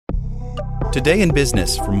Today in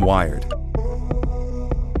Business from Wired.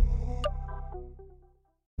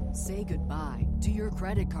 Say goodbye to your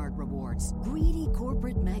credit card rewards. Greedy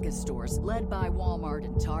corporate mega stores, led by Walmart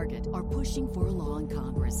and Target, are pushing for a law in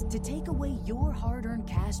Congress to take away your hard-earned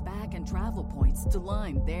cash back and travel points to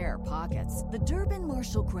line their pockets. The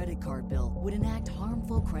Durbin-Marshall credit card bill would enact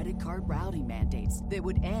harmful credit card routing mandates that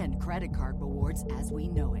would end credit card rewards as we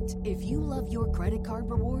know it. If you love your credit card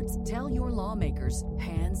rewards, tell your lawmakers,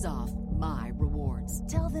 hands off my rewards.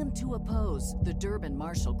 Tell them to oppose the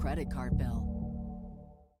Durbin-Marshall credit card bill.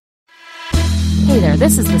 Hey there,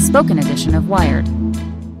 this is the spoken edition of Wired.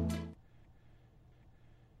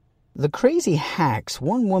 The crazy hacks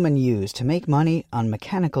one woman used to make money on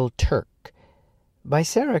Mechanical Turk, by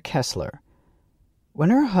Sarah Kessler. When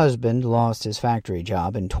her husband lost his factory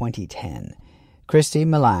job in 2010, Kristy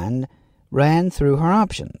Milland ran through her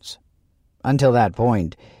options. Until that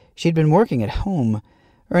point, she'd been working at home,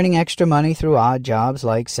 earning extra money through odd jobs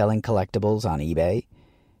like selling collectibles on eBay.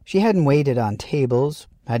 She hadn't waited on tables,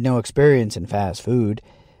 had no experience in fast food,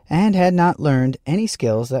 and had not learned any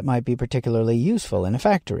skills that might be particularly useful in a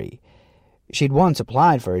factory. She'd once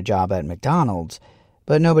applied for a job at McDonald's,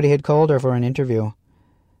 but nobody had called her for an interview.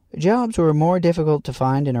 Jobs were more difficult to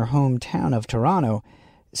find in her hometown of Toronto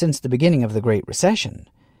since the beginning of the Great Recession,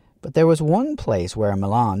 but there was one place where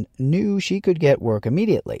Milland knew she could get work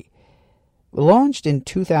immediately. Launched in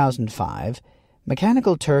 2005,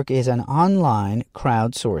 Mechanical Turk is an online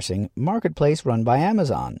crowdsourcing marketplace run by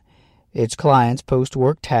Amazon. Its clients post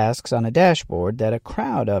work tasks on a dashboard that a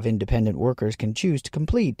crowd of independent workers can choose to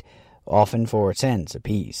complete, often for cents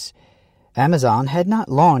apiece. Amazon had not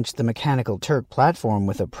launched the Mechanical Turk platform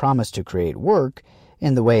with a promise to create work,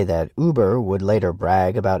 in the way that Uber would later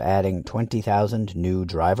brag about adding 20,000 new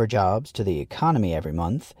driver jobs to the economy every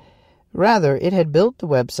month. Rather, it had built the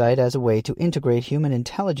website as a way to integrate human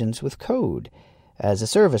intelligence with code, as a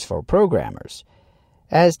service for programmers.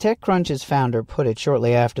 As TechCrunch's founder put it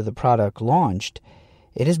shortly after the product launched,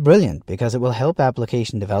 it is brilliant because it will help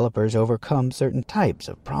application developers overcome certain types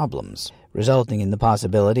of problems, resulting in the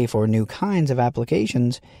possibility for new kinds of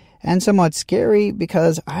applications, and somewhat scary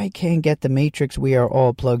because I can't get the matrix we are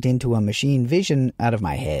all plugged into a machine vision out of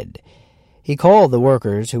my head. He called the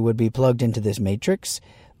workers who would be plugged into this matrix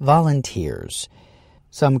volunteers.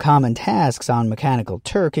 Some common tasks on Mechanical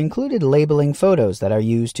Turk included labeling photos that are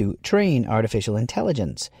used to train artificial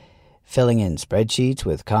intelligence, filling in spreadsheets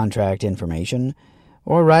with contract information,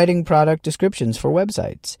 or writing product descriptions for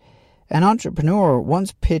websites. An entrepreneur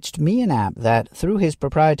once pitched me an app that, through his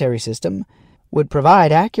proprietary system, would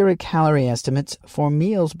provide accurate calorie estimates for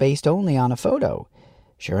meals based only on a photo.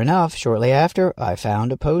 Sure enough, shortly after, I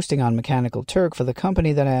found a posting on Mechanical Turk for the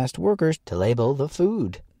company that asked workers to label the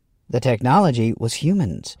food. The technology was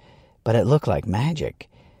humans, but it looked like magic.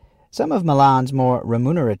 Some of Milland's more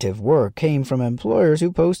remunerative work came from employers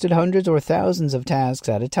who posted hundreds or thousands of tasks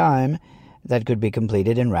at a time that could be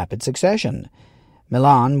completed in rapid succession.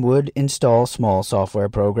 Milland would install small software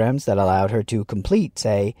programs that allowed her to complete,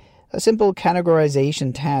 say, a simple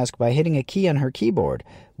categorization task by hitting a key on her keyboard,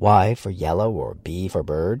 Y for yellow or B for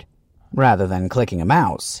bird, rather than clicking a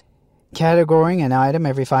mouse. Categorizing an item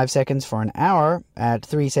every 5 seconds for an hour at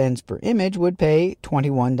 3 cents per image would pay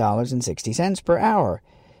 $21.60 per hour.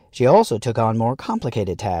 She also took on more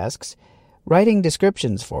complicated tasks. Writing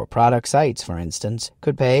descriptions for product sites, for instance,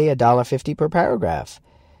 could pay $1.50 per paragraph.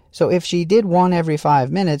 So if she did one every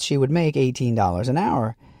 5 minutes, she would make $18 an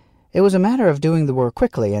hour. It was a matter of doing the work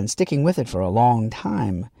quickly and sticking with it for a long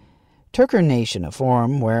time. Turker Nation, a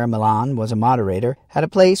forum where Milland was a moderator, had a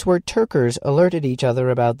place where Turkers alerted each other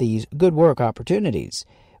about these good work opportunities,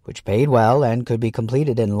 which paid well and could be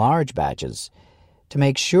completed in large batches. To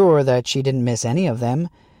make sure that she didn't miss any of them,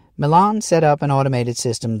 Milland set up an automated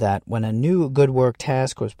system that, when a new good work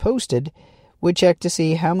task was posted, would check to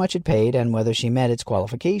see how much it paid and whether she met its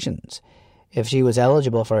qualifications. If she was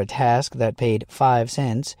eligible for a task that paid 5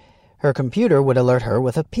 cents, her computer would alert her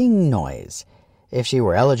with a ping noise. If she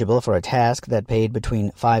were eligible for a task that paid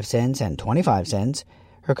between 5 cents and 25 cents,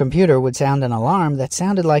 her computer would sound an alarm that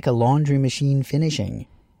sounded like a laundry machine finishing.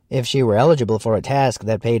 If she were eligible for a task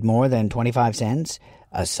that paid more than 25 cents,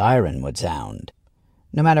 a siren would sound.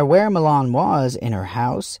 No matter where Milland was in her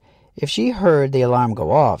house, if she heard the alarm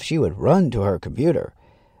go off, she would run to her computer.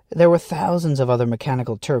 There were thousands of other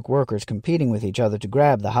Mechanical Turk workers competing with each other to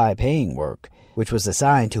grab the high-paying work, which was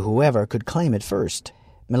assigned to whoever could claim it first.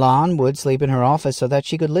 Milland would sleep in her office so that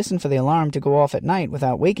she could listen for the alarm to go off at night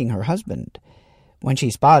without waking her husband. When she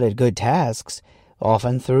spotted good tasks,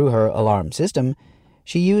 often through her alarm system,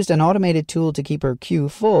 she used an automated tool to keep her queue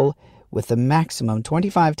full with the maximum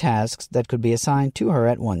 25 tasks that could be assigned to her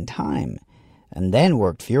at one time. and then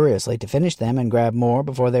worked furiously to finish them and grab more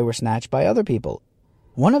before they were snatched by other people.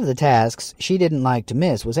 One of the tasks she didn't like to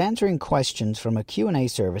miss was answering questions from a Q&A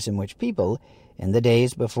service in which people, in the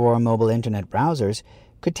days before mobile internet browsers,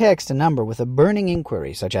 could text a number with a burning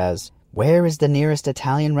inquiry such as, "Where is the nearest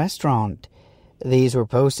Italian restaurant?" These were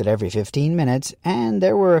posted every 15 minutes, and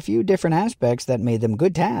there were a few different aspects that made them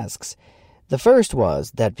good tasks. The first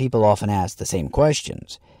was that people often asked the same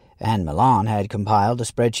questions, and Milland had compiled a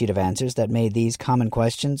spreadsheet of answers that made these common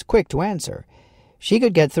questions quick to answer. She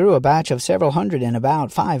could get through a batch of several hundred in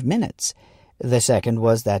about 5 minutes. The second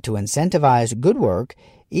was that to incentivize good work,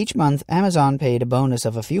 each month Amazon paid a bonus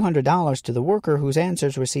of a few $100s to the worker whose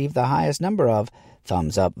answers received the highest number of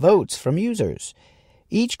thumbs-up votes from users.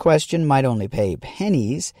 Each question might only pay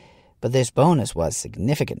pennies, but this bonus was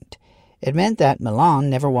significant. It meant that Milland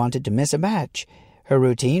never wanted to miss a batch. Her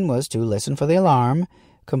routine was to listen for the alarm,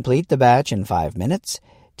 complete the batch in 5 minutes,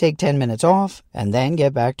 take 10 minutes off, and then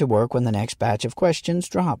get back to work when the next batch of questions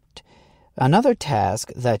dropped. Another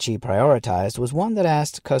task that she prioritized was one that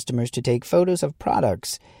asked customers to take photos of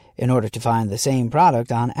products in order to find the same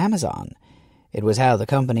product on Amazon. It was how the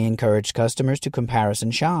company encouraged customers to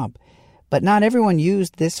comparison shop. But not everyone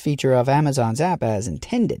used this feature of Amazon's app as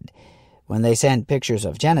intended. When they sent pictures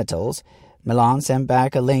of genitals, Milland sent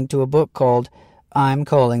back a link to a book called "I'm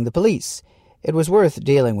Calling the Police." It was worth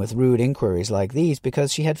dealing with rude inquiries like these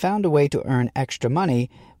because she had found a way to earn extra money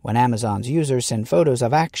when Amazon's users sent photos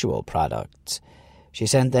of actual products. She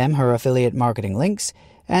sent them her affiliate marketing links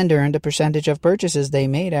and earned a percentage of purchases they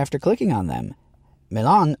made after clicking on them.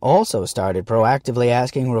 Milland also started proactively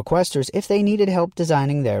asking requesters if they needed help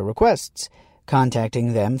designing their requests,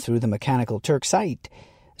 contacting them through the Mechanical Turk site.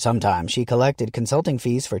 Sometimes she collected consulting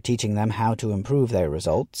fees for teaching them how to improve their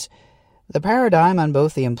results. The paradigm on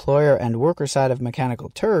both the employer and worker side of Mechanical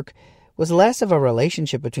Turk was less of a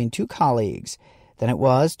relationship between two colleagues than it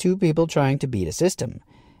was two people trying to beat a system.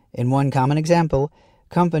 In one common example,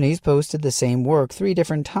 companies posted the same work 3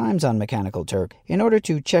 different times on Mechanical Turk in order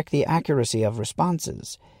to check the accuracy of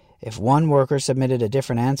responses. If one worker submitted a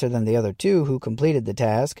different answer than the other 2 who completed the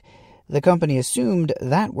task, the company assumed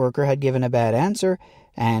that worker had given a bad answer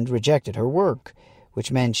and rejected her work,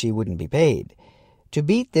 which meant she wouldn't be paid. To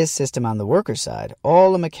beat this system on the worker side,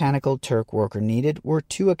 all a Mechanical Turk worker needed were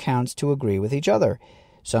 2 accounts to agree with each other.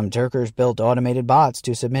 Some Turkers built automated bots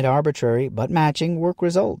to submit arbitrary but matching work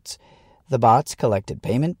results. The bots collected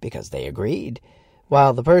payment because they agreed,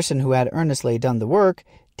 while the person who had earnestly done the work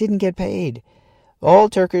didn't get paid. All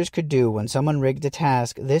Turkers could do when someone rigged a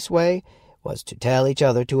task this way was to tell each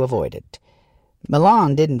other to avoid it.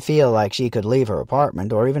 Milland didn't feel like she could leave her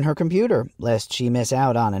apartment or even her computer, lest she miss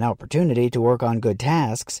out on an opportunity to work on good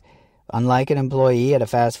tasks. Unlike an employee at a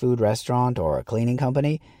fast food restaurant or a cleaning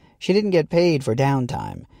company, she didn't get paid for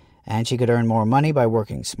downtime, and she could earn more money by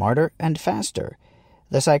working smarter and faster.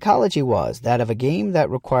 The psychology was that of a game that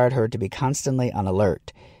required her to be constantly on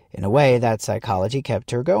alert. In a way, that psychology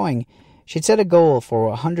kept her going. She'd set a goal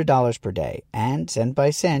for $100 per day, and cent by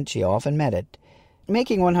cent she often met it.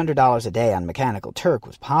 Making $100 a day on Mechanical Turk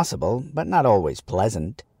was possible, but not always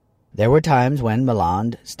pleasant. There were times when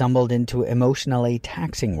Milland stumbled into emotionally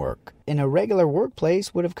taxing work. In a regular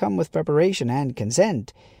workplace would have come with preparation and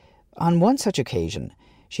consent. On one such occasion,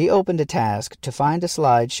 she opened a task to find a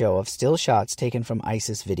slideshow of still shots taken from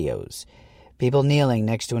ISIS videos. People kneeling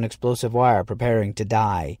next to an explosive wire preparing to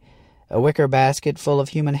die. A wicker basket full of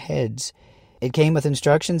human heads. It came with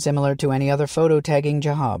instructions similar to any other photo tagging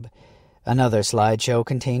job. Another slideshow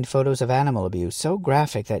contained photos of animal abuse so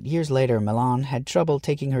graphic that years later Milland had trouble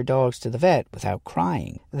taking her dogs to the vet without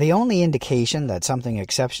crying. The only indication that something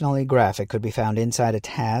exceptionally graphic could be found inside a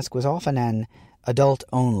task was often an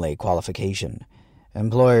adult-only qualification.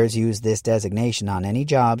 Employers used this designation on any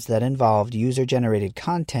jobs that involved user-generated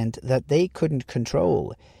content that they couldn't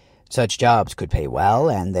control. Such jobs could pay well,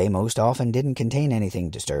 and they most often didn't contain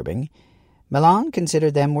anything disturbing. Milland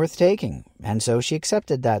considered them worth taking, and so she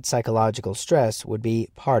accepted that psychological stress would be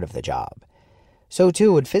part of the job. So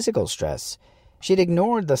too would physical stress. She'd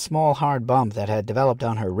ignored the small hard bump that had developed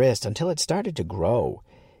on her wrist until it started to grow.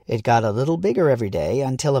 It got a little bigger every day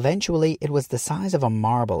until eventually it was the size of a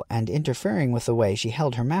marble and interfering with the way she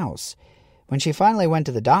held her mouse. When she finally went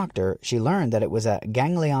to the doctor, she learned that it was a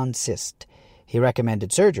ganglion cyst. He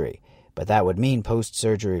recommended surgery, but that would mean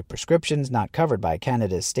post-surgery prescriptions not covered by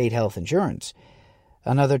Canada's state health insurance.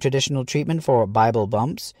 Another traditional treatment for Bible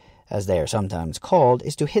bumps, as they are sometimes called,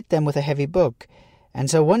 is to hit them with a heavy book. And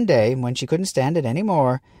so one day, when she couldn't stand it any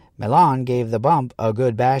more, Milland gave the bump a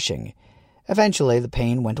good bashing. Eventually the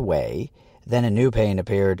pain went away. Then a new pain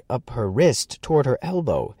appeared up her wrist toward her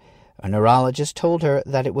elbow. A neurologist told her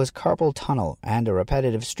that it was carpal tunnel and a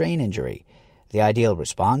repetitive strain injury. The ideal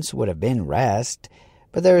response would have been rest,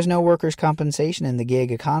 but there is no workers' compensation in the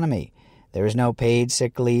gig economy. There is no paid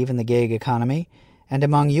sick leave in the gig economy, and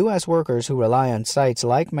among U.S. workers who rely on sites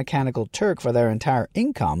like Mechanical Turk for their entire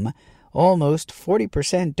income, almost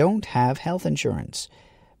 40% don't have health insurance.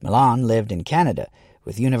 Milland lived in Canada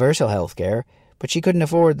with universal health care, but she couldn't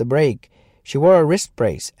afford the break. She wore a wrist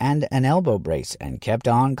brace and an elbow brace and kept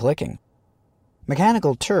on clicking.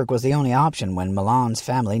 Mechanical Turk was the only option when Milland's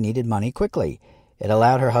family needed money quickly. It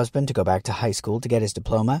allowed her husband to go back to high school to get his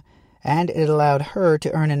diploma, and it allowed her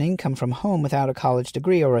to earn an income from home without a college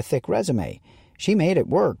degree or a thick resume. She made it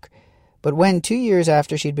work. But when 2 years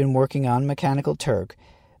after she'd been working on Mechanical Turk,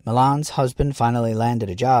 Milland's husband finally landed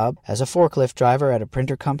a job as a forklift driver at a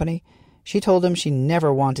printer company, she told him she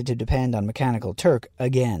never wanted to depend on Mechanical Turk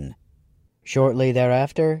again. Shortly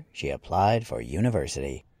thereafter, she applied for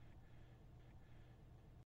university.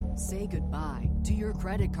 Say goodbye to your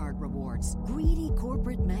credit card rewards. Greedy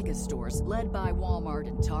corporate mega stores, led by Walmart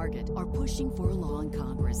and Target, are pushing for a law in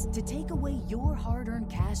Congress to take away your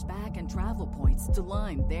hard-earned cash back and travel points to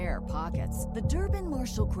line their pockets. The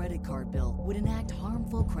Durbin-Marshall credit card bill would enact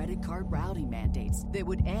harmful credit card routing mandates that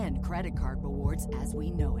would end credit card rewards as we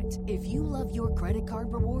know it. If you love your credit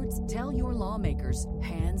card rewards, tell your lawmakers,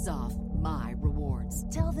 hands off my rewards.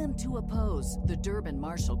 Tell them to oppose the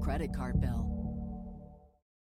Durbin-Marshall credit card bill.